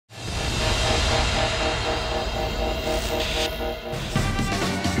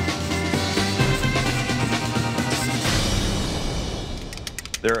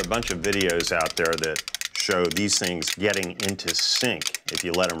There are a bunch of videos out there that show these things getting into sync if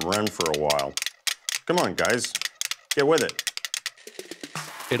you let them run for a while. Come on, guys, get with it.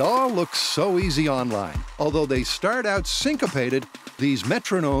 It all looks so easy online. Although they start out syncopated, these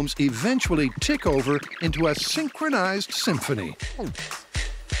metronomes eventually tick over into a synchronized symphony.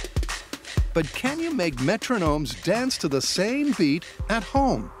 But can you make metronomes dance to the same beat at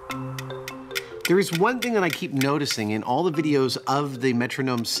home? There is one thing that I keep noticing in all the videos of the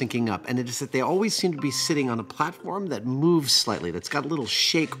metronomes syncing up, and it is that they always seem to be sitting on a platform that moves slightly, that's got a little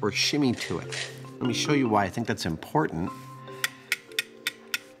shake or shimmy to it. Let me show you why I think that's important.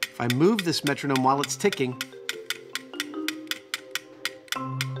 If I move this metronome while it's ticking,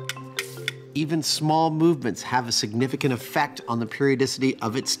 even small movements have a significant effect on the periodicity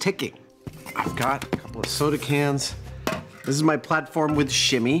of its ticking. I've got a couple of soda cans. This is my platform with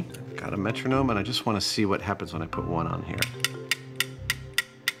shimmy. Got a metronome, and I just want to see what happens when I put one on here.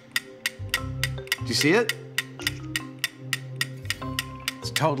 Do you see it? It's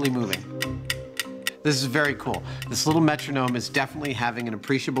totally moving. This is very cool. This little metronome is definitely having an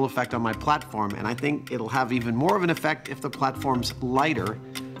appreciable effect on my platform, and I think it'll have even more of an effect if the platform's lighter,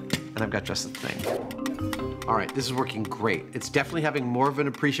 and I've got just the thing. All right, this is working great. It's definitely having more of an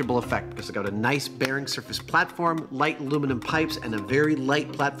appreciable effect because I've got a nice bearing surface platform, light aluminum pipes, and a very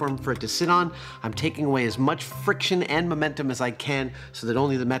light platform for it to sit on. I'm taking away as much friction and momentum as I can so that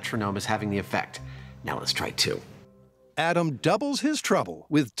only the metronome is having the effect. Now let's try two. Adam doubles his trouble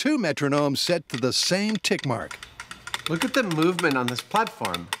with two metronomes set to the same tick mark. Look at the movement on this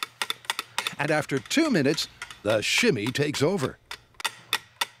platform. And after 2 minutes, the shimmy takes over.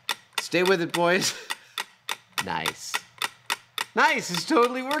 Stay with it, boys. Nice. Nice, it's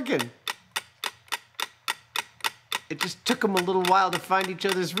totally working. It just took them a little while to find each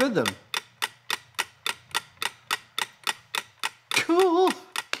other's rhythm. Cool.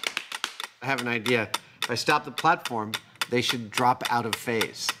 I have an idea. If I stop the platform, they should drop out of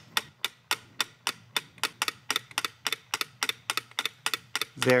phase.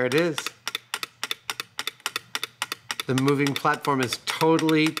 There it is. The moving platform is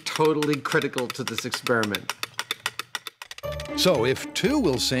totally critical to this experiment. So if 2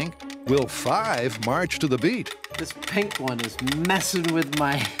 will sync, will 5 march to the beat? This pink one is messing with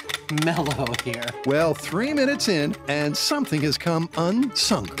my mellow here. Well, 3 minutes in, and something has come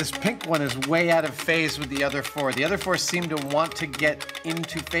unsung. This pink one is way out of phase with the other 4. The other 4 seem to want to get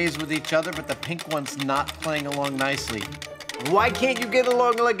into phase with each other, but the pink one's not playing along nicely. Why can't you get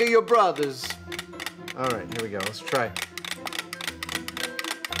along like your brothers? All right, here we go. Let's try.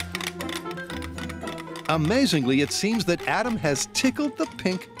 Amazingly, it seems that Adam has tickled the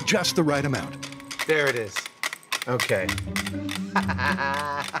pink just the right amount. There it is. Okay.